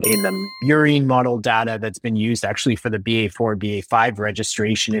in the murine model data that's been used actually for the BA4, BA5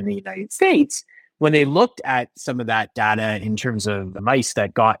 registration in the United States, when they looked at some of that data in terms of the mice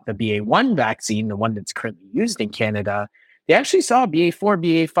that got the BA1 vaccine, the one that's currently used in Canada, they actually saw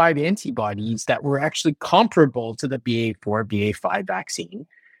BA4, BA5 antibodies that were actually comparable to the BA4, BA5 vaccine.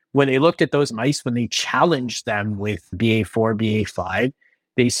 When they looked at those mice, when they challenged them with BA4, BA5,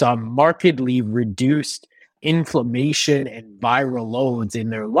 they saw markedly reduced inflammation and viral loads in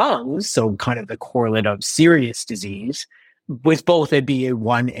their lungs, so kind of the correlate of serious disease, with both a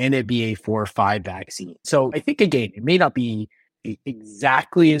BA1 and a BA4-5 vaccine. So I think, again, it may not be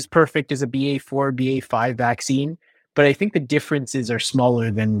exactly as perfect as a BA4, BA5 vaccine, but I think the differences are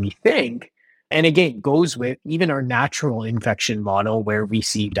smaller than we think. And again, goes with even our natural infection model, where we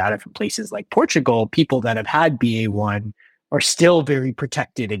see data from places like Portugal, people that have had BA1 are still very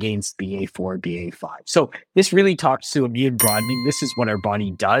protected against BA4, BA5. So this really talks to immune broadening. This is what our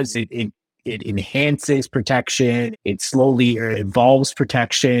body does. It enhances protection. It slowly evolves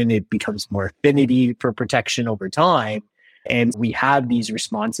protection. It becomes more affinity for protection over time. And we have these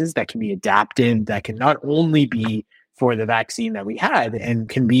responses that can be adaptive, that can not only be for the vaccine that we had, and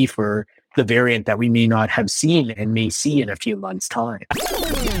can be for the variant that we may not have seen and may see in a few months' time.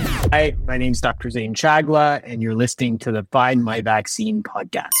 Hi, my name is Dr. Zain Chagla, and you're listening to the Find My Vaccine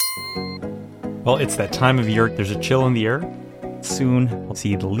podcast. Well, it's that time of year. There's a chill in the air. Soon, we'll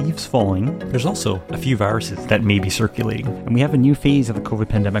see the leaves falling. There's also a few viruses that may be circulating. And we have a new phase of the COVID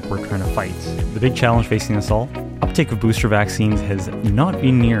pandemic we're trying to fight. The big challenge facing us all, uptake of booster vaccines has not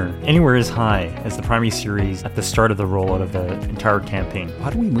been near anywhere as high as the primary series at the start of the rollout of the entire campaign.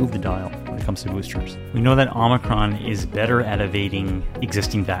 How do we move the dial when it comes to boosters? We know that Omicron is better at evading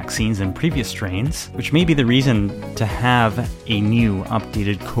existing vaccines than previous strains, which may be the reason to have a new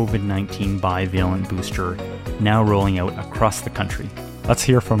updated COVID-19 bivalent booster now rolling out across the country. Let's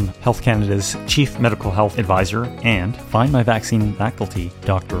hear from Health Canada's Chief Medical Health Advisor and Find My Vaccine faculty,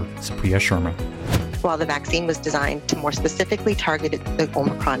 Dr. Supriya Sharma. While the vaccine was designed to more specifically target the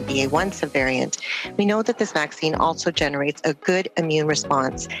Omicron BA1 subvariant, we know that this vaccine also generates a good immune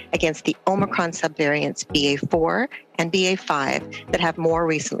response against the Omicron subvariants BA4 and BA5 that have more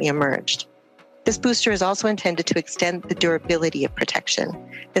recently emerged. This booster is also intended to extend the durability of protection.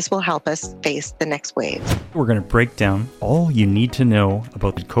 This will help us face the next wave. We're going to break down all you need to know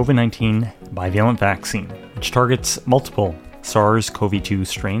about the COVID-19 bivalent vaccine, which targets multiple SARS-CoV-2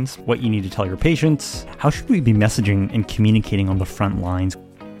 strains, what you need to tell your patients, how should we be messaging and communicating on the front lines.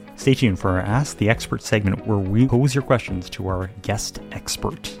 Stay tuned for our Ask the Expert segment, where we pose your questions to our guest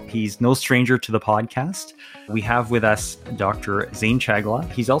expert. He's no stranger to the podcast. We have with us Dr. Zain Chagla.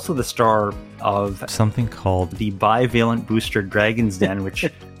 He's also the star of something called the Bivalent Booster Dragon's Den,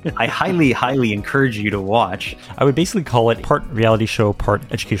 which I highly, highly encourage you to watch. I would basically call it part reality show, part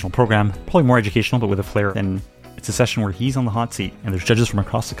educational program. Probably more educational, but with a flair. And it's a session where he's on the hot seat and there's judges from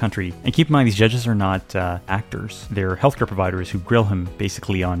across the country. And keep in mind, these judges are not actors. They're healthcare providers who grill him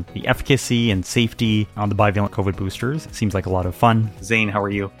basically on the efficacy and safety on the bivalent COVID boosters. It seems like a lot of fun. Zain, how are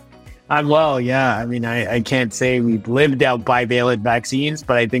you? I'm well, yeah. I mean, I can't say we've lived out bivalent vaccines,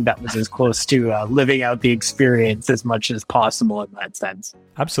 but I think that was as close to living out the experience as much as possible in that sense.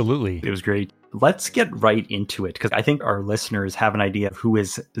 Absolutely. It was great. Let's get right into it, because I think our listeners have an idea of who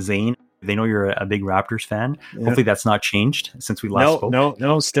is Zain. They know you're a big Raptors fan. Yeah. Hopefully that's not changed since we last spoke.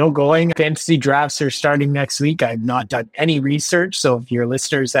 No, still going. Fantasy drafts are starting next week. I've not done any research, so if your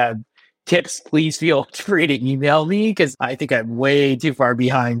listeners have tips, please feel free to email me, because I think I'm way too far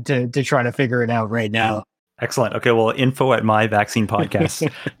behind to try to figure it out right now. Excellent. Okay, well,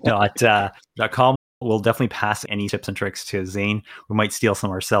 info@myvaccinepodcast.com. We'll definitely pass any tips and tricks to Zain. We might steal some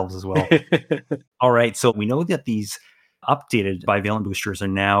ourselves as well. All right, so we know that these updated bivalent boosters are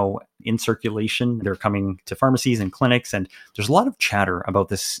now in circulation. They're coming to pharmacies and clinics, and there's a lot of chatter about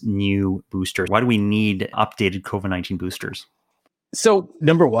this new booster. Why do we need updated COVID-19 boosters? So,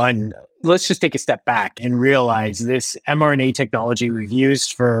 number one, let's just take a step back and realize this mRNA technology we've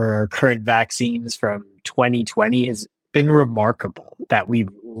used for our current vaccines from 2020 has been remarkable, that we've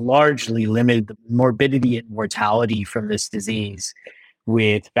largely limited the morbidity and mortality from this disease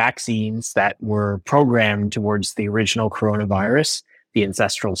with vaccines that were programmed towards the original coronavirus, the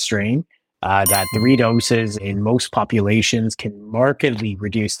ancestral strain, that 3 doses in most populations can markedly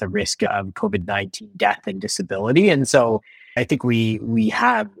reduce the risk of COVID-19 death and disability. And so I think we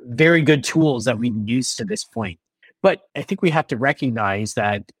have very good tools that we've used to this point. But I think we have to recognize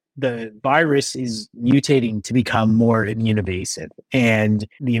that the virus is mutating to become more immune evasive. And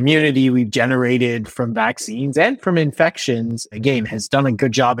the immunity we've generated from vaccines and from infections, again, has done a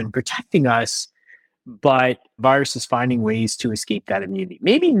good job in protecting us but virus is finding ways to escape that immunity.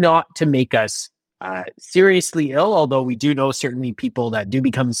 Maybe not to make us seriously ill, although we do know certainly people that do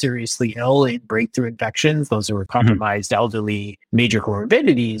become seriously ill in breakthrough infections, those who are compromised elderly, major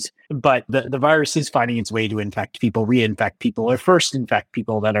comorbidities. But the virus is finding its way to infect people, reinfect people, or first infect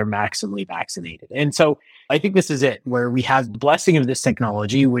people that are maximally vaccinated. And so I think this is it, where we have the blessing of this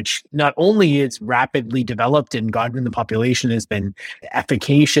technology, which not only is rapidly developed and gotten in the population, has been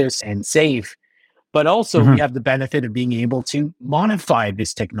efficacious and safe, but also we have the benefit of being able to modify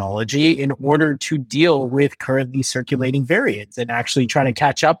this technology in order to deal with currently circulating variants and actually try to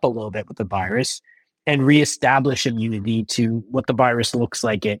catch up a little bit with the virus and reestablish immunity to what the virus looks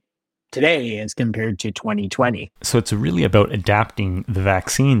like it today as compared to 2020. So it's really about adapting the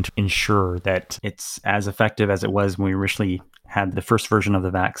vaccine to ensure that it's as effective as it was when we originally had the first version of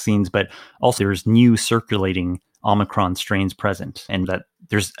the vaccines, but also there's new circulating Omicron strains present and that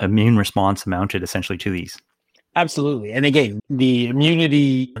there's immune response mounted essentially to these. Absolutely. And again, the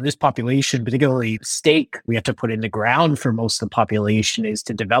immunity in this population, particularly stake we have to put in the ground for most of the population is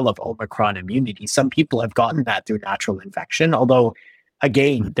to develop Omicron immunity. Some people have gotten that through natural infection, although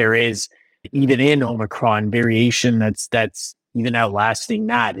again, there is even in Omicron variation that's even outlasting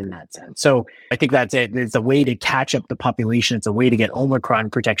that in that sense. So I think that's it. It's a way to catch up the population. It's a way to get Omicron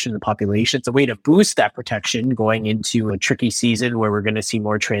protection in the population. It's a way to boost that protection going into a tricky season where we're going to see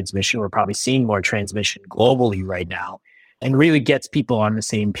more transmission. We're probably seeing more transmission globally right now, and really gets people on the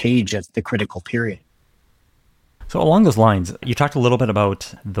same page at the critical period. So along those lines, you talked a little bit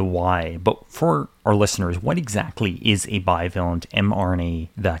about the why, but for our listeners, what exactly is a bivalent mRNA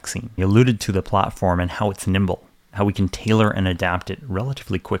vaccine? You alluded to the platform and how it's nimble, how we can tailor and adapt it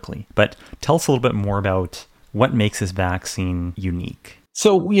relatively quickly. But tell us a little bit more about what makes this vaccine unique.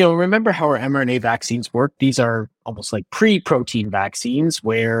 So, remember how our mRNA vaccines work? These are almost like pre-protein vaccines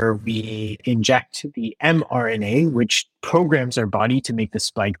where we inject the mRNA, which programs our body to make the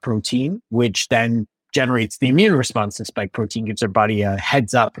spike protein, which then generates the immune response to spike protein, gives our body a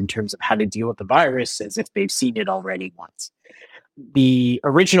heads up in terms of how to deal with the virus as if they've seen it already once. The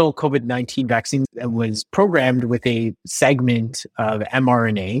original COVID-19 vaccine was programmed with a segment of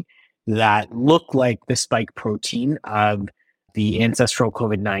mRNA that looked like the spike protein of the ancestral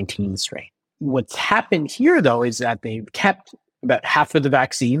COVID-19 strain. What's happened here, though, is that they've kept about half of the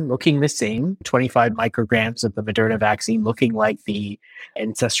vaccine looking the same, 25 micrograms of the Moderna vaccine looking like the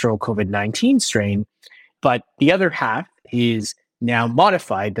ancestral COVID-19 strain, but the other half is now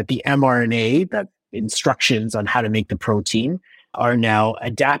modified, that the mRNA, the instructions on how to make the protein, are now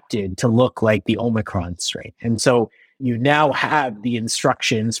adapted to look like the Omicron strain. And so you now have the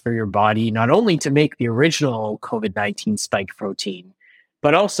instructions for your body, not only to make the original COVID-19 spike protein,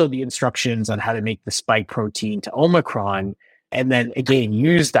 but also the instructions on how to make the spike protein to Omicron. And then again,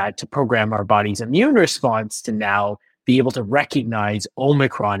 use that to program our body's immune response to now be able to recognize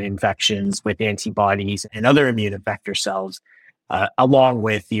Omicron infections with antibodies and other immune effector cells, along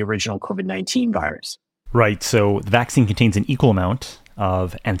with the original COVID-19 virus. Right. So the vaccine contains an equal amount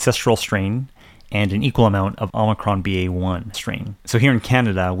of ancestral strain and an equal amount of Omicron BA1 strain. So here in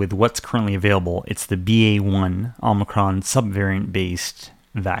Canada, with what's currently available, it's the BA1 Omicron subvariant-based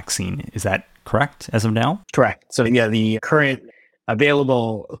vaccine. Is that correct as of now? Correct. So yeah, the current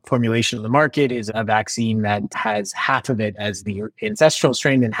available formulation on the market is a vaccine that has half of it as the ancestral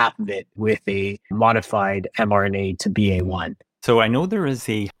strain and half of it with a modified mRNA to BA1. So I know there is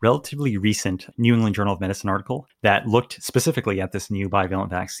a relatively recent New England Journal of Medicine article that looked specifically at this new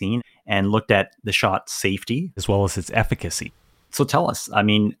bivalent vaccine and looked at the shot's safety as well as its efficacy. So tell us,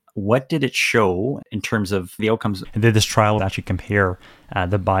 what did it show in terms of the outcomes? Did this trial actually compare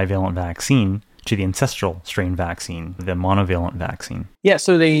the bivalent vaccine to the ancestral strain vaccine, the monovalent vaccine? Yeah,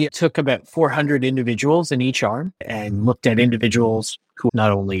 so they took about 400 individuals in each arm and looked at individuals who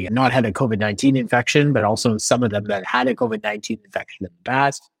not only not had a COVID-19 infection, but also some of them that had a COVID-19 infection in the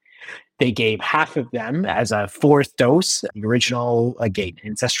past. They gave half of them as a fourth dose, the original, again,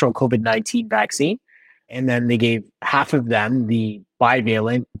 ancestral COVID-19 vaccine. And then they gave half of them the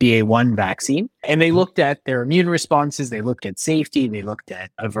bivalent BA1 vaccine. And they looked at their immune responses, they looked at safety, they looked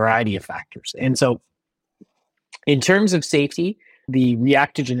at a variety of factors. And so in terms of safety, the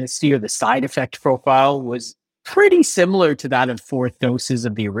reactogenicity or the side effect profile was pretty similar to that of fourth doses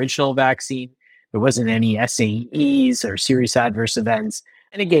of the original vaccine. There wasn't any SAEs or serious adverse events.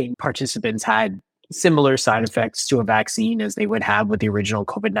 And again, participants had similar side effects to a vaccine as they would have with the original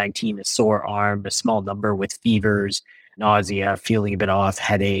COVID-19, a sore arm, a small number with fevers, nausea, feeling a bit off,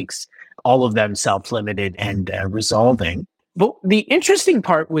 headaches, all of them self-limited and resolving. But the interesting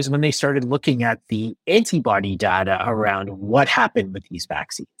part was when they started looking at the antibody data around what happened with these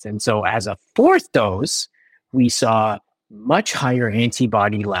vaccines. And so as a fourth dose, we saw much higher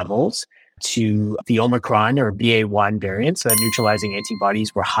antibody levels to the Omicron or BA1 variant. So that neutralizing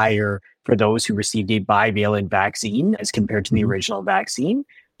antibodies were higher for those who received a bivalent vaccine as compared to the original vaccine.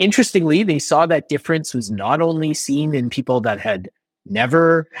 Interestingly, they saw that difference was not only seen in people that had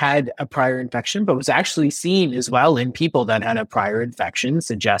never had a prior infection, but was actually seen as well in people that had a prior infection,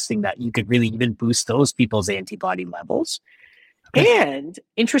 suggesting that you could really even boost those people's antibody levels. And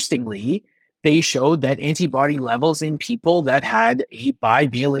interestingly, they showed that antibody levels in people that had a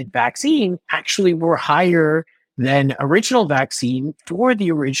bivalent vaccine actually were higher than original vaccine for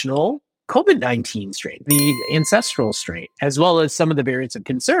the original COVID-19 strain, the ancestral strain, as well as some of the variants of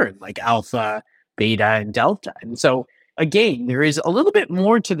concern like alpha, beta, and delta. And so again, there is a little bit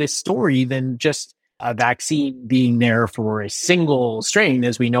more to this story than just a vaccine being there for a single strain.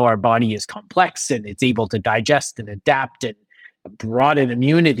 As we know, our body is complex and it's able to digest and adapt and broaden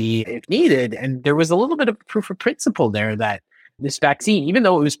immunity if needed. And there was a little bit of proof of principle there that this vaccine, even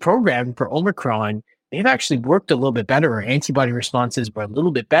though it was programmed for Omicron, they've actually worked a little bit better. Our antibody responses were a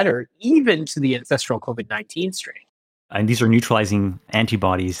little bit better, even to the ancestral COVID-19 strain. And these are neutralizing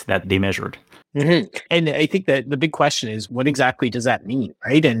antibodies that they measured. Mm-hmm. And I think that the big question is, what exactly does that mean,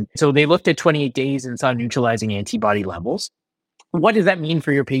 right? And so they looked at 28 days and saw neutralizing antibody levels. What does that mean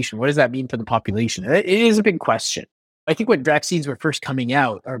for your patient? What does that mean for the population? It is a big question. I think when vaccines were first coming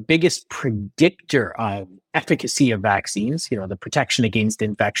out, our biggest predictor of efficacy of vaccines, the protection against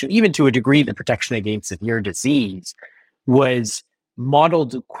infection, even to a degree, the protection against severe disease, was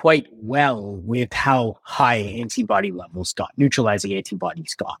modeled quite well with how high antibody levels got, neutralizing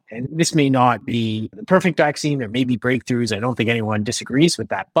antibodies got. And this may not be the perfect vaccine. There may be breakthroughs. I don't think anyone disagrees with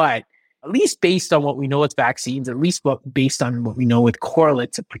that. But at least based on what we know with vaccines, at least based on what we know with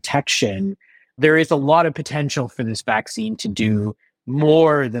correlates of protection, there is a lot of potential for this vaccine to do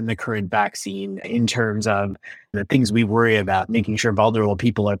more than the current vaccine in terms of the things we worry about, making sure vulnerable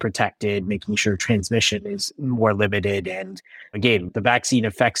people are protected, making sure transmission is more limited. And again, the vaccine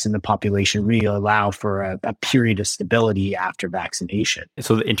effects in the population really allow for a period of stability after vaccination.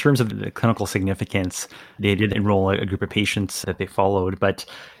 So in terms of the clinical significance, they did enroll a group of patients that they followed, but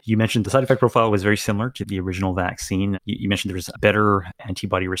you mentioned the side effect profile was very similar to the original vaccine. You mentioned there was a better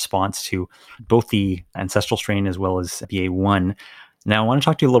antibody response to both the ancestral strain as well as BA1. Now, I want to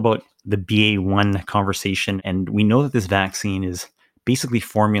talk to you a little about the BA1 conversation. And we know that this vaccine is basically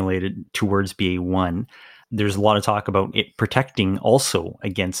formulated towards BA1. There's a lot of talk about it protecting also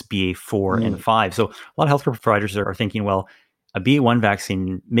against BA4 and 5. So a lot of healthcare providers are thinking, well, a BA1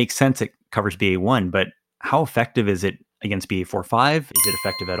 vaccine makes sense. It covers BA1, but how effective is it against BA4-5? Is it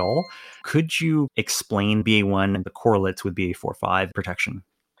effective at all? Could you explain BA1 and the correlates with BA4-5 protection?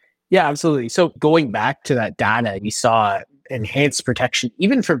 Yeah, absolutely. So going back to that data, we saw enhanced protection,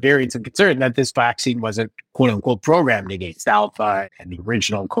 even for variants of concern, that this vaccine wasn't quote unquote programmed against alpha and the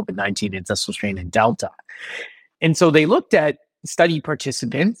original COVID-19 ancestral strain and delta. And so they looked at study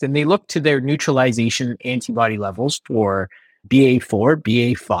participants and they looked to their neutralization antibody levels for BA4,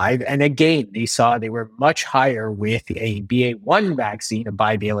 BA5. And again, they saw they were much higher with a BA1 vaccine, a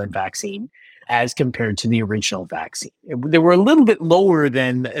bivalent vaccine, as compared to the original vaccine. They were a little bit lower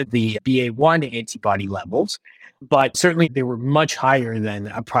than the BA1 antibody levels, but certainly they were much higher than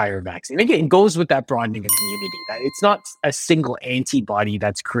a prior vaccine. Again, it goes with that broadening of immunity. It's not a single antibody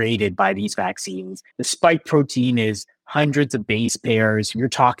that's created by these vaccines. The spike protein is hundreds of base pairs. You're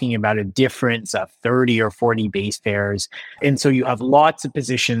talking about a difference of 30 or 40 base pairs. And so you have lots of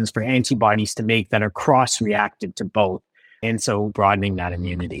positions for antibodies to make that are cross-reactive to both. And so broadening that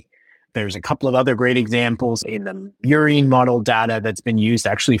immunity. There's a couple of other great examples in the murine model data that's been used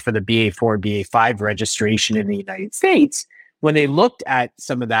actually for the BA4, BA5 registration in the United States. When they looked at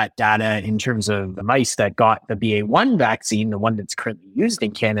some of that data in terms of the mice that got the BA1 vaccine, the one that's currently used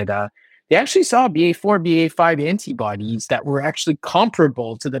in Canada, they actually saw BA4, BA5 antibodies that were actually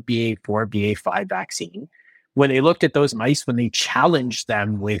comparable to the BA4, BA5 vaccine. When they looked at those mice, when they challenged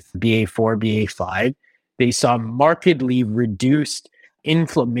them with BA4, BA5, they saw markedly reduced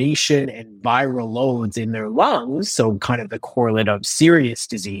inflammation and viral loads in their lungs, so kind of the correlate of serious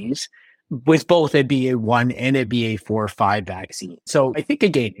disease, with both a BA1 and a BA4-5 vaccine. So I think,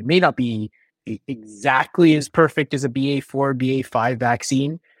 again, it may not be exactly as perfect as a BA4, BA5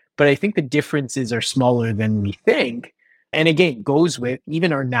 vaccine, but I think the differences are smaller than we think. And again, goes with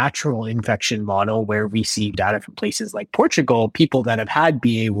even our natural infection model, where we see data from places like Portugal, people that have had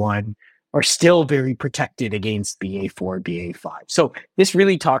BA1 are still very protected against BA4, BA5. So this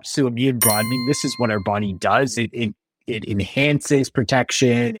really talks to immune broadening. This is what our body does. It It enhances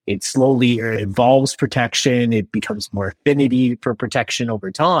protection. It slowly evolves protection. It becomes more affinity for protection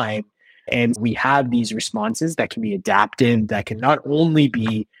over time. And we have these responses that can be adapted, that can not only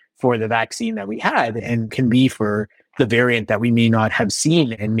be for the vaccine that we had and can be for the variant that we may not have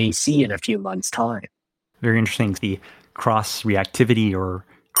seen and may see in a few months' time. Very interesting. The cross-reactivity or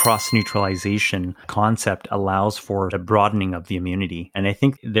cross-neutralization concept allows for the broadening of the immunity. And I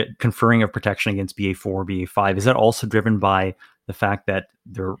think the conferring of protection against BA4, BA5, is that also driven by the fact that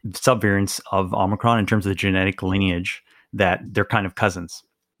they're subvariants of Omicron in terms of the genetic lineage, that they're kind of cousins?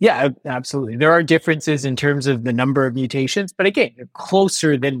 Yeah, absolutely. There are differences in terms of the number of mutations, but again, they're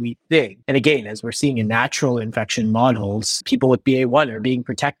closer than we think. And again, as we're seeing in natural infection models, people with BA1 are being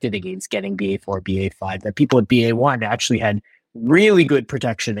protected against getting BA4, BA5. That people with BA1 actually had really good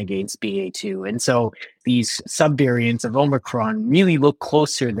protection against BA2. And so these subvariants of Omicron really look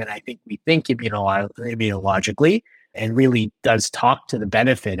closer than I think we think immunologically, and really does talk to the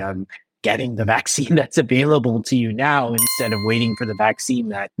benefit of getting the vaccine that's available to you now instead of waiting for the vaccine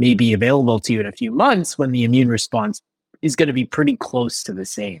that may be available to you in a few months when the immune response is going to be pretty close to the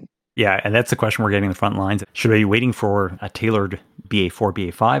same. Yeah, and that's the question we're getting in the front lines. Should I be waiting for a tailored BA4,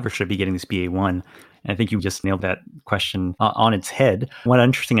 BA5, or should I be getting this BA1? And I think you just nailed that question on its head. One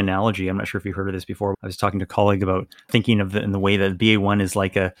interesting analogy, I'm not sure if you've heard of this before. I was talking to a colleague about thinking of it in the way that BA1 is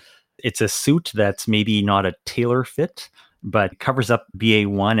like it's a suit that's maybe not a tailor fit, but covers up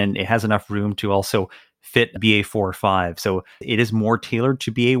BA1 and it has enough room to also fit BA4 or 5. So it is more tailored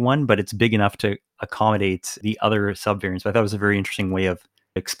to BA1, but it's big enough to accommodate the other subvariants. But I thought it was a very interesting way of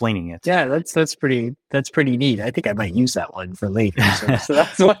explaining it. Yeah, that's pretty neat. I think I might use that one for later. So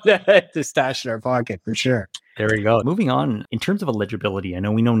that's one to stash in our pocket for sure. There you go. Moving on, in terms of eligibility, I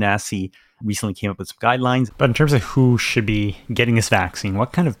know NACI recently came up with some guidelines, but in terms of who should be getting this vaccine,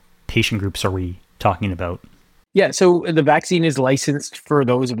 what kind of patient groups are we talking about? Yeah, so the vaccine is licensed for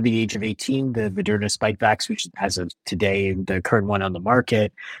those over the age of 18, the Moderna Spikevax, which as of today, the current one on the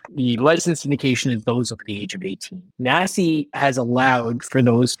market. The licensed indication is those over the age of 18. NACI has allowed for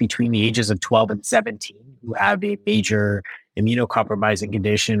those between the ages of 12 and 17 who have a major immunocompromising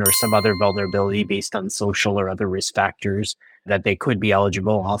condition or some other vulnerability based on social or other risk factors that they could be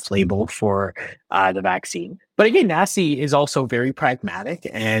eligible off-label for the vaccine. But again, NACI is also very pragmatic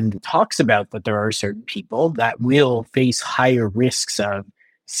and talks about that there are certain people that will face higher risks of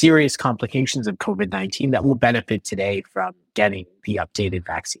serious complications of COVID-19 that will benefit today from getting the updated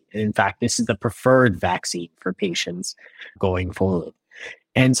vaccine. And in fact, this is the preferred vaccine for patients going forward.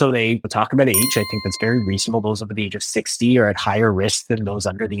 And so they talk about age. I think that's very reasonable. Those over the age of 60 are at higher risk than those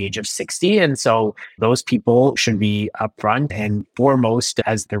under the age of 60. And so those people should be upfront and foremost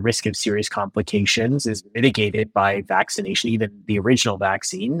as the risk of serious complications is mitigated by vaccination, even the original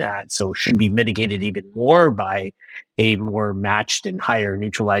vaccine. So should be mitigated even more by a more matched and higher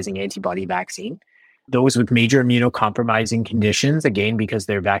neutralizing antibody vaccine. Those with major immunocompromising conditions, again, because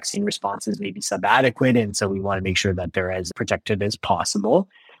their vaccine responses may be subadequate. And so we want to make sure that they're as protected as possible.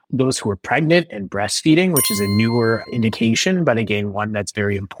 Those who are pregnant and breastfeeding, which is a newer indication, but again, one that's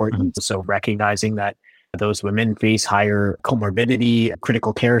very important. So recognizing that those women face higher comorbidity,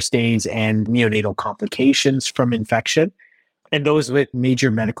 critical care stays, and neonatal complications from infection. And those with major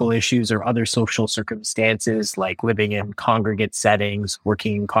medical issues or other social circumstances, like living in congregate settings,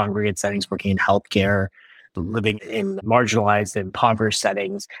 working in healthcare, living in marginalized and impoverished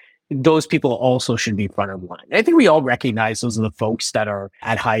settings, those people also should be front of line. I think we all recognize those are the folks that are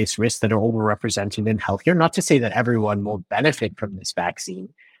at highest risk, that are overrepresented in healthcare. Not to say that everyone will benefit from this vaccine,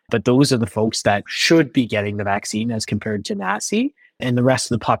 but those are the folks that should be getting the vaccine as compared to NACI. And the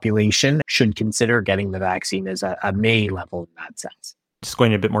rest of the population should consider getting the vaccine as a May level in that sense. Just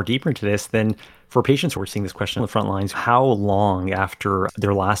going a bit more deeper into this, then for patients who are seeing this question on the front lines, how long after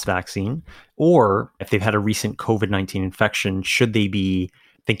their last vaccine, or if they've had a recent COVID-19 infection, should they be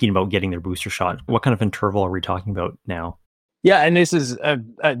thinking about getting their booster shot? What kind of interval are we talking about now? Yeah, and this is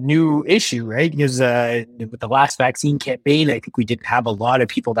a new issue, right? Because with the last vaccine campaign, I think we didn't have a lot of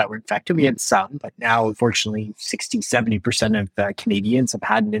people that were infected. We had some, but now, unfortunately, 60-70% of Canadians have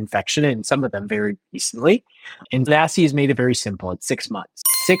had an infection, and some of them very recently. And NACI has made it very simple. It's 6 months.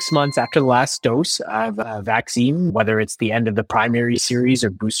 6 months after the last dose of a vaccine, whether it's the end of the primary series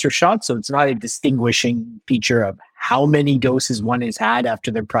or booster shot. So it's not a distinguishing feature of how many doses one has had after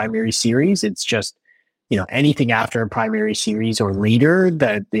their primary series. It's just anything after a primary series or later,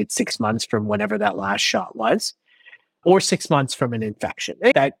 that it's 6 months from whenever that last shot was, or 6 months from an infection.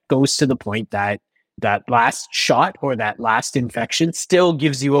 That goes to the point that that last shot or that last infection still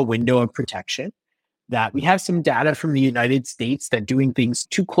gives you a window of protection. that we have some data from the United States that doing things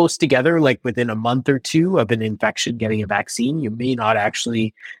too close together, like within a month or two of an infection getting a vaccine, you may not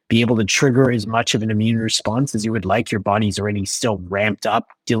actually be able to trigger as much of an immune response as you would like. Your body's already still ramped up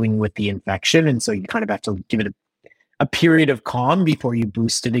dealing with the infection. And so you kind of have to give it a period of calm before you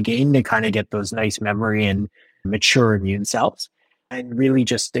boost it again to kind of get those nice memory and mature immune cells. And really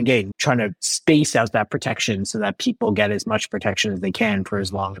just, again, trying to space out that protection so that people get as much protection as they can for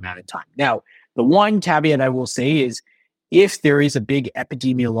as long amount of time. Now, the one caveat I will say is if there is a big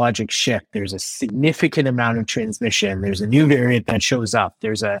epidemiologic shift, there's a significant amount of transmission, there's a new variant that shows up,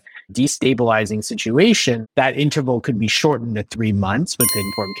 there's a destabilizing situation, that interval could be shortened to 3 months with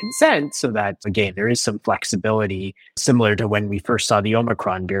informed consent so that, again, there is some flexibility similar to when we first saw the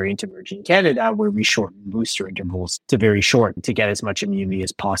Omicron variant emerge in Canada, where we shortened booster intervals to very short to get as much immunity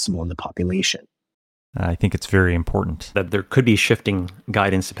as possible in the population. I think it's very important that there could be shifting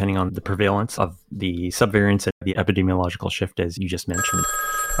guidance depending on the prevalence of the subvariants and the epidemiological shift, as you just mentioned.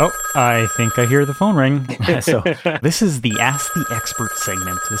 Oh, I think I hear the phone ring. So this is the Ask the Expert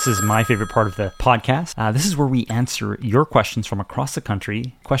segment. This is my favorite part of the podcast. This is where we answer your questions from across the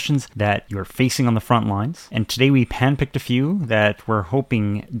country, questions that you're facing on the front lines. And today we handpicked a few that we're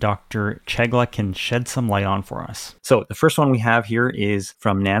hoping Dr. Chegla can shed some light on for us. So the first one we have here is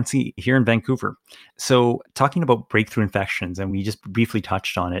from Nancy here in Vancouver. So talking about breakthrough infections, and we just briefly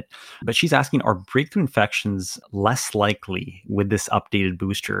touched on it, but she's asking, are breakthrough infections less likely with this updated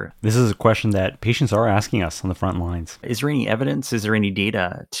booster? This is a question that patients are asking us on the front lines. Is there any evidence? Is there any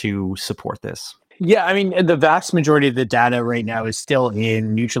data to support this? Yeah, I mean, the vast majority of the data right now is still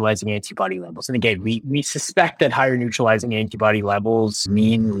in neutralizing antibody levels. And again, we suspect that higher neutralizing antibody levels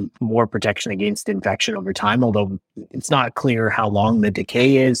mean more protection against infection over time, although it's not clear how long the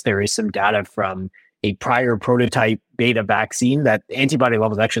decay is. There is some data from a prior prototype beta vaccine that antibody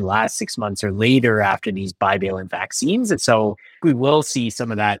levels actually last 6 months or later after these bivalent vaccines. And so we will see some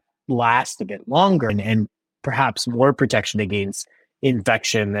of that last a bit longer and perhaps more protection against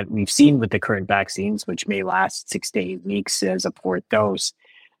infection that we've seen with the current vaccines, which may last 6 to 8 weeks as a fourth dose.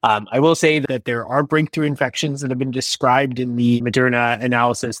 I will say that there are breakthrough infections that have been described in the Moderna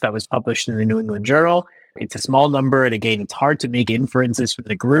analysis that was published in the New England Journal. It's a small number. And again, it's hard to make inferences from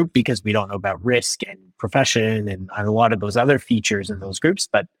the group because we don't know about risk and profession and a lot of those other features in those groups.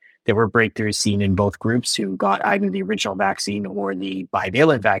 But there were breakthroughs seen in both groups who got either the original vaccine or the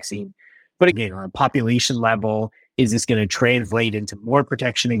bivalent vaccine. But again, on a population level, is this going to translate into more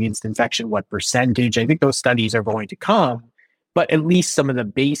protection against infection? What percentage? I think those studies are going to come. But at least some of the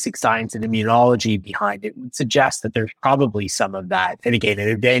basic science and immunology behind it would suggest that there's probably some of that. And again, an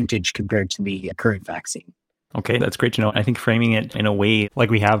advantage compared to the current vaccine. Okay, that's great to know. I think framing it in a way like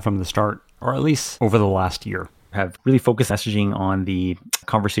we have from the start, or at least over the last year, have really focused messaging on the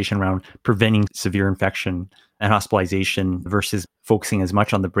conversation around preventing severe infection and hospitalization versus focusing as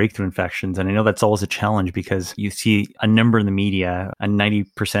much on the breakthrough infections. And I know that's always a challenge because you see a number in the media, a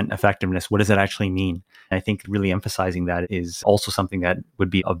 90% effectiveness. What does that actually mean? And I think really emphasizing that is also something that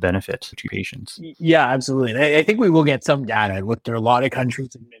would be of benefit to patients. Yeah, absolutely. And I think we will get some data. Look, there are a lot of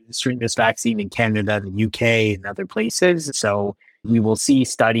countries administering this vaccine in Canada, the UK, and other places. So we will see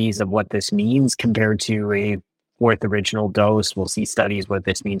studies of what this means compared to a fourth original dose. We'll see studies what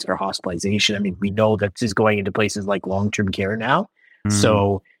this means for hospitalization. I mean, we know that this is going into places like long-term care now.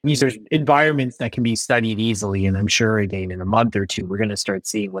 So these are environments that can be studied easily. And I'm sure, again, in a month or two, we're going to start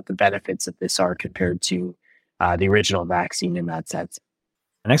seeing what the benefits of this are compared to the original vaccine in that sense.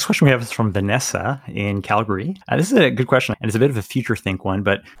 The next question we have is from Vanessa in Calgary. This is a good question, and it's a bit of a future think one,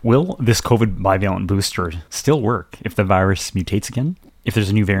 but will this COVID bivalent booster still work if the virus mutates again? If there's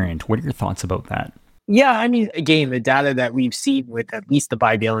a new variant, what are your thoughts about that? Yeah, I mean, again, the data that we've seen with at least the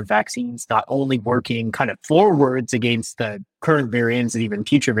bivalent vaccines, not only working kind of forwards against the current variants and even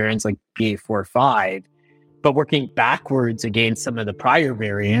future variants like BA.4/5, but working backwards against some of the prior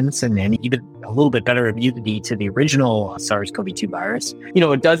variants and even a little bit better immunity to the original SARS-CoV-2 virus. You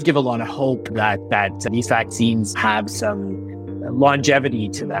know, it does give a lot of hope that these vaccines have some longevity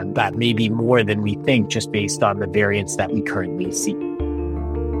to them that may be more than we think just based on the variants that we currently see.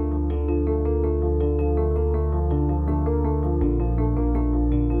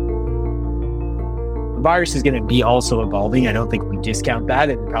 Virus is going to be also evolving. I don't think we discount that.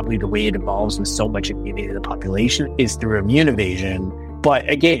 And probably the way it evolves with so much immunity to the population is through immune evasion. But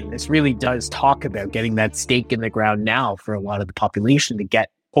again, this really does talk about getting that stake in the ground now for a lot of the population to get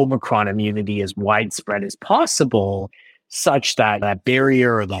Omicron immunity as widespread as possible, such that that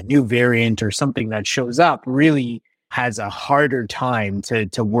barrier or that new variant or something that shows up really has a harder time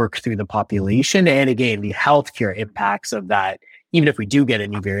to work through the population. And again, the healthcare impacts of that even if we do get a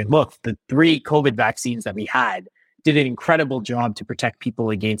new variant, look, the 3 COVID vaccines that we had did an incredible job to protect people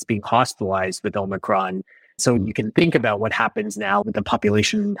against being hospitalized with Omicron. So you can think about what happens now with the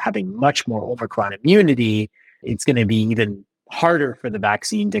population having much more Omicron immunity. It's going to be even harder for the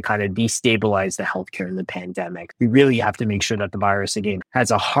vaccine to kind of destabilize the healthcare in the pandemic. We really have to make sure that the virus, again,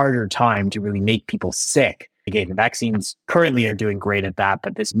 has a harder time to really make people sick. Again, the vaccines currently are doing great at that,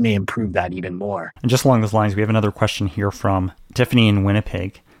 but this may improve that even more. And just along those lines, we have another question here from Tiffany in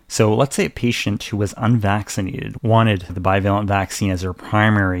Winnipeg. So let's say a patient who was unvaccinated wanted the bivalent vaccine as their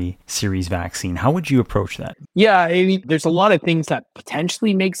primary series vaccine. How would you approach that? Yeah, I mean, there's a lot of things that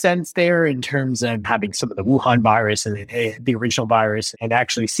potentially make sense there in terms of having some of the Wuhan virus and the original virus, and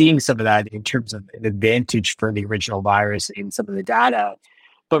actually seeing some of that in terms of an advantage for the original virus in some of the data.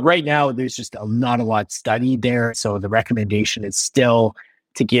 But right now, there's just not a lot studied there. So the recommendation is still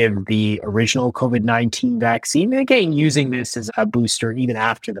to give the original COVID-19 vaccine. And again, using this as a booster even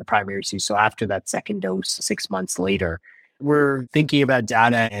after the primary series, so after that second dose, 6 months later. We're thinking about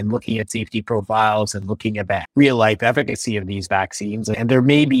data and looking at safety profiles and looking at real life efficacy of these vaccines. And there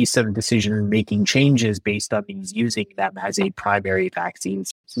may be some decision-making changes based on these using them as a primary vaccine.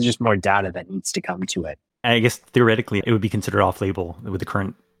 So there's just more data that needs to come to it. I guess theoretically, it would be considered off-label with the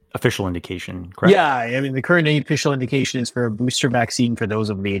current official indication, correct? Yeah, I mean, the current official indication is for a booster vaccine for those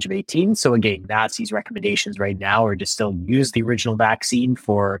over the age of 18. So again, NACI's recommendations right now are to still use the original vaccine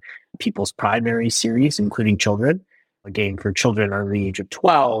for people's primary series, including children. Again, for children under the age of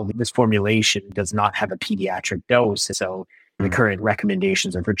 12, this formulation does not have a pediatric dose. So the current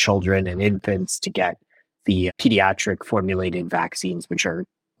recommendations are for children and infants to get the pediatric formulated vaccines, which are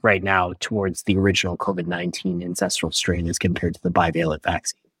right now towards the original COVID-19 ancestral strain as compared to the bivalent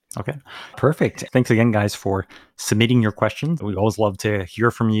vaccine. Okay, perfect. Thanks again, guys, for submitting your questions. We always love to hear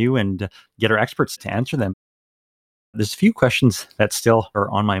from you and get our experts to answer them. There's a few questions that still are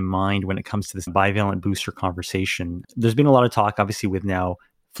on my mind when it comes to this bivalent booster conversation. There's been a lot of talk, obviously, with now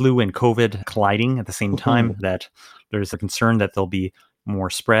flu and COVID colliding at the same time, that there's a concern that there'll be more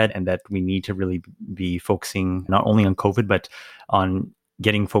spread and that we need to really be focusing not only on COVID, but on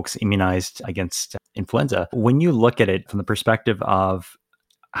getting folks immunized against influenza. When you look at it from the perspective of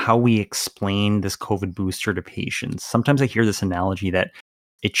how we explain this COVID booster to patients, sometimes I hear this analogy that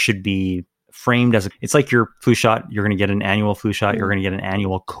it should be framed as it's like your flu shot. You're going to get an annual flu shot. You're going to get an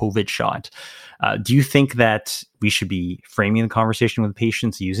annual COVID shot. Do you think that we should be framing the conversation with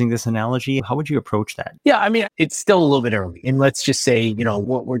patients using this analogy? How would you approach that? Yeah, I mean, it's still a little bit early. And let's just say,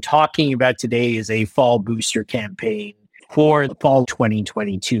 what we're talking about today is a fall booster campaign for the fall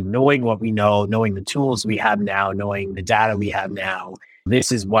 2022, knowing what we know, knowing the tools we have now, knowing the data we have now.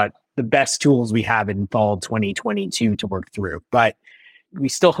 This is what the best tools we have in fall 2022 to work through. But we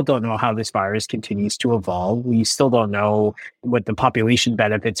still don't know how this virus continues to evolve. We still don't know what the population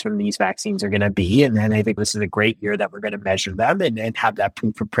benefits from these vaccines are going to be. And then I think this is a great year that we're going to measure them and have that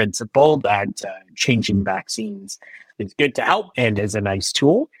proof of principle that changing vaccines is good to help and is a nice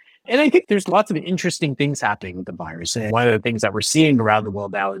tool. And I think there's lots of interesting things happening with the virus. And one of the things that we're seeing around the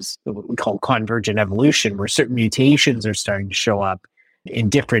world now is what we call convergent evolution, where certain mutations are starting to show up in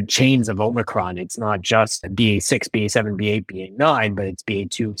different chains of Omicron. It's not just BA6, BA7, BA8, BA9, but it's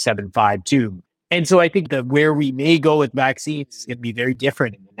BA2, 7, 5, 2. And so I think that where we may go with vaccines is going to be very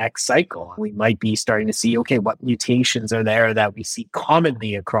different in the next cycle. We might be starting to see, okay, what mutations are there that we see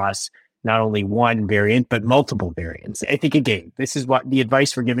commonly across not only one variant, but multiple variants. I think, again, this is what the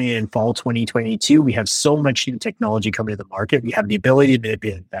advice we're giving in fall 2022. We have so much new technology coming to the market. We have the ability to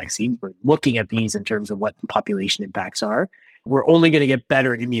manipulate vaccines. We're looking at these in terms of what the population impacts are. We're only going to get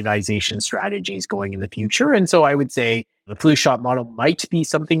better immunization strategies going in the future. And so I would say the flu shot model might be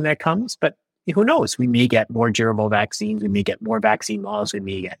something that comes, but who knows? We may get more durable vaccines. We may get more vaccine models. We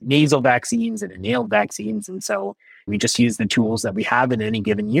may get nasal vaccines and inhaled vaccines. And so we just use the tools that we have in any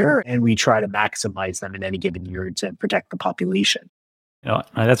given year, and we try to maximize them in any given year to protect the population.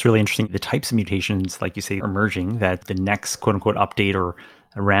 That's really interesting. The types of mutations, like you say, are emerging, that the next quote unquote update or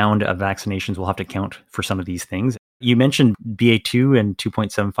a round of vaccinations will have to account for some of these things. You mentioned BA2 and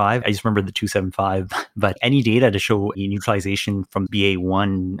 2.75. I just remember the 2.75, but any data to show a neutralization from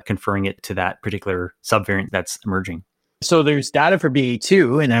BA1, conferring it to that particular subvariant that's emerging? So there's data for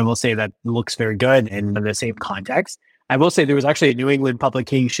BA2, and I will say that looks very good in the same context. I will say there was actually a New England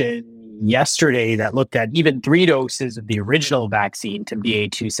publication yesterday that looked at even 3 doses of the original vaccine to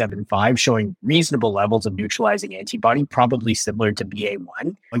BA275, showing reasonable levels of neutralizing antibody, probably similar to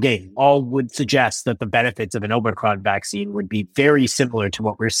BA1. Again, all would suggest that the benefits of an Omicron vaccine would be very similar to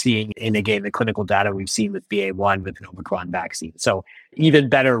what we're seeing in, again, the clinical data we've seen with BA1 with an Omicron vaccine. So even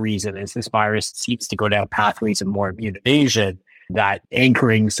better reason is this virus seems to go down pathways of more immune evasion. that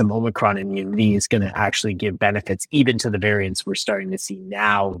anchoring some Omicron immunity is going to actually give benefits even to the variants we're starting to see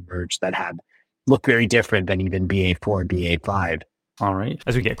now emerge that look very different than even BA4, BA5. All right.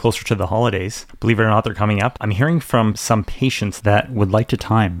 As we get closer to the holidays, believe it or not, they're coming up. I'm hearing from some patients that would like to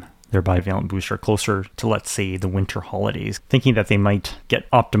time their bivalent booster closer to, let's say, the winter holidays, thinking that they might get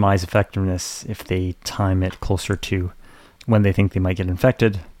optimized effectiveness if they time it closer to when they think they might get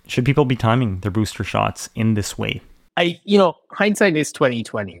infected. Should people be timing their booster shots in this way? Hindsight is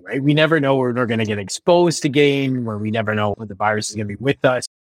 2020, right? We never know where we're going to get exposed again, where we never know when the virus is going to be with us.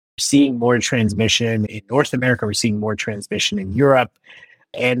 We're seeing more transmission in North America. We're seeing more transmission in Europe.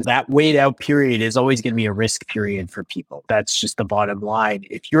 And that wait out period is always going to be a risk period for people. That's just the bottom line.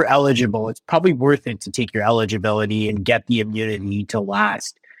 If you're eligible, it's probably worth it to take your eligibility and get the immunity to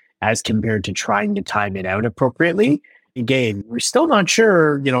last as compared to trying to time it out appropriately. Again, we're still not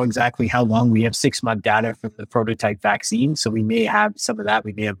sure, exactly how long. We have 6-month data from the prototype vaccine. So we may have some of that.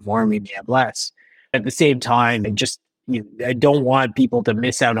 We may have more, we may have less. At the same time, I don't want people to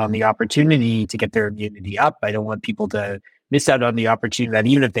miss out on the opportunity to get their immunity up. I don't want people to miss out on the opportunity that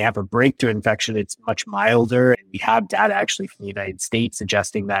even if they have a breakthrough infection, it's much milder. And we have data actually from the United States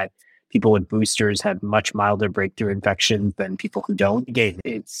suggesting that people with boosters have much milder breakthrough infections than people who don't. Again,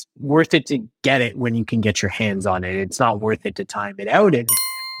 it's worth it to get it when you can get your hands on it. It's not worth it to time it out. And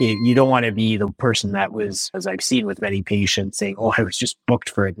you don't want to be the person that was, as I've seen with many patients, saying, I was just booked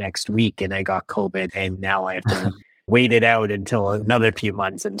for it next week and I got COVID and now I have to wait it out until another few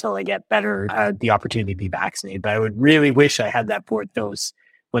months until I get better, the opportunity to be vaccinated. But I would really wish I had that 4th dose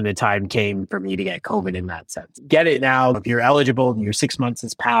when the time came for me to get COVID in that sense. Get it now. If you're eligible and your 6 months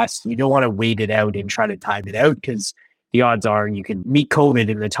has passed, you don't want to wait it out and try to time it out because the odds are you can meet COVID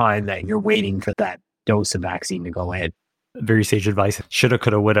in the time that you're waiting for that dose of vaccine to go in. Very sage advice. Shoulda,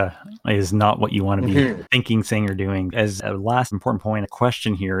 coulda, woulda is not what you want to be thinking, saying, or doing. As a last important point, a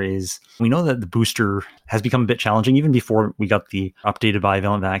question here is, we know that the booster has become a bit challenging. Even before we got the updated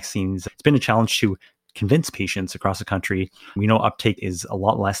bivalent vaccines, it's been a challenge to convince patients across the country. We know uptake is a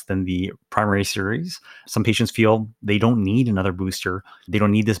lot less than the primary series. Some patients feel they don't need another booster. They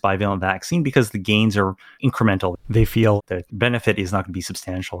don't need this bivalent vaccine because the gains are incremental. They feel the benefit is not going to be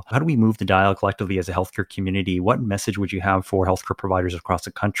substantial. How do we move the dial collectively as a healthcare community? What message would you have for healthcare providers across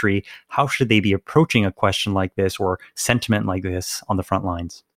the country? How should they be approaching a question like this or sentiment like this on the front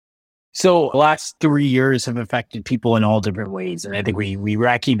lines? So the last 3 years have affected people in all different ways. And I think we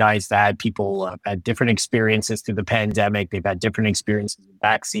recognize that people have had different experiences through the pandemic. They've had different experiences with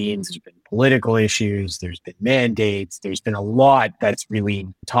vaccines. There's been political issues. There's been mandates. There's been a lot that's really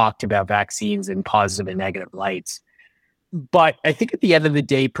talked about vaccines in positive and negative lights. But I think at the end of the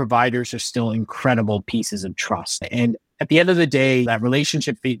day, providers are still incredible pieces of trust. And at the end of the day, that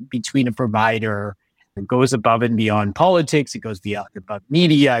relationship between a provider, it goes above and beyond politics. It goes above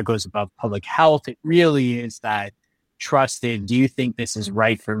media. It goes above public health. It really is that trusted, do you think this is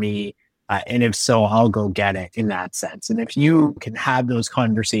right for me? And if so, I'll go get it in that sense. And if you can have those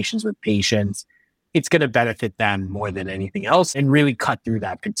conversations with patients, it's going to benefit them more than anything else and really cut through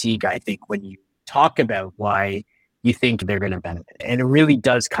that fatigue, I think, when you talk about why you think they're going to benefit. And it really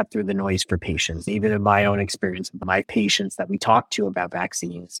does cut through the noise for patients. Even in my own experience with my patients that we talk to about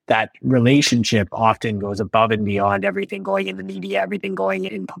vaccines, that relationship often goes above and beyond everything going in the media, everything going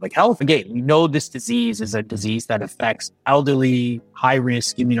in public health. Again, we know this disease is a disease that affects elderly, high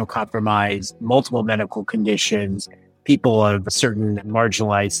risk, immunocompromised, multiple medical conditions, people of certain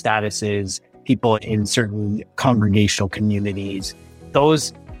marginalized statuses, people in certain congregational communities.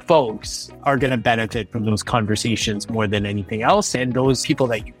 Those folks are going to benefit from those conversations more than anything else. And those people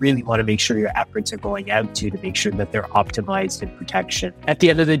that you really want to make sure your efforts are going out to make sure that they're optimized in protection. At the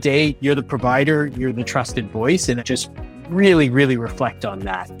end of the day, you're the provider, you're the trusted voice, and just really, really reflect on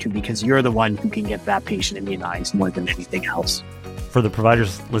that too, because you're the one who can get that patient immunized more than anything else. For the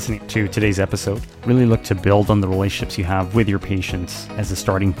providers listening to today's episode, really look to build on the relationships you have with your patients as a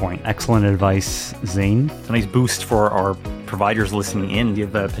starting point. Excellent advice, Zane. A nice boost for our providers listening in. You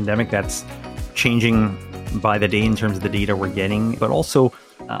have a pandemic that's changing by the day in terms of the data we're getting, but also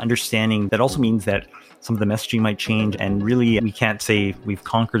understanding that also means that some of the messaging might change. And really, we can't say we've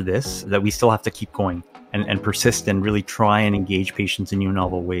conquered this, that we still have to keep going and persist and really try and engage patients in new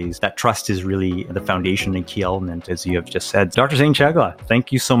novel ways. That trust is really the foundation and key element, as you have just said. Dr. Zane Chagla,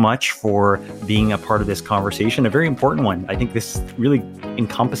 thank you so much for being a part of this conversation, a very important one. I think this really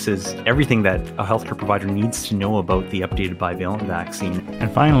encompasses everything that a healthcare provider needs to know about the updated bivalent vaccine. And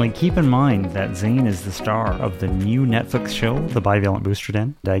finally, keep in mind that Zane is the star of the new Netflix show, The Bivalent Booster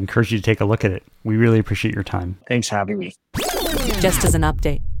Den. I encourage you to take a look at it. We really appreciate your time. Thanks for having me. Just as an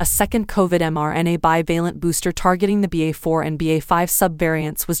update, a second COVID mRNA bivalent booster targeting the BA4 and BA5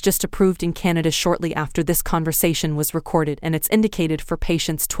 subvariants was just approved in Canada shortly after this conversation was recorded, and it's indicated for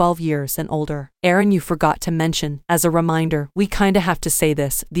patients 12 years and older. Aaron, you forgot to mention, as a reminder, we kinda have to say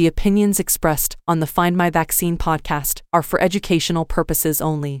this, the opinions expressed on the Find My Vaccine podcast are for educational purposes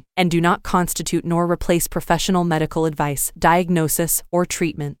only, and do not constitute nor replace professional medical advice, diagnosis, or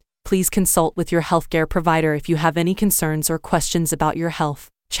treatment. Please consult with your healthcare provider if you have any concerns or questions about your health.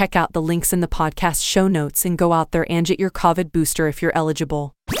 Check out the links in the podcast show notes and go out there and get your COVID booster if you're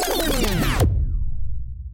eligible.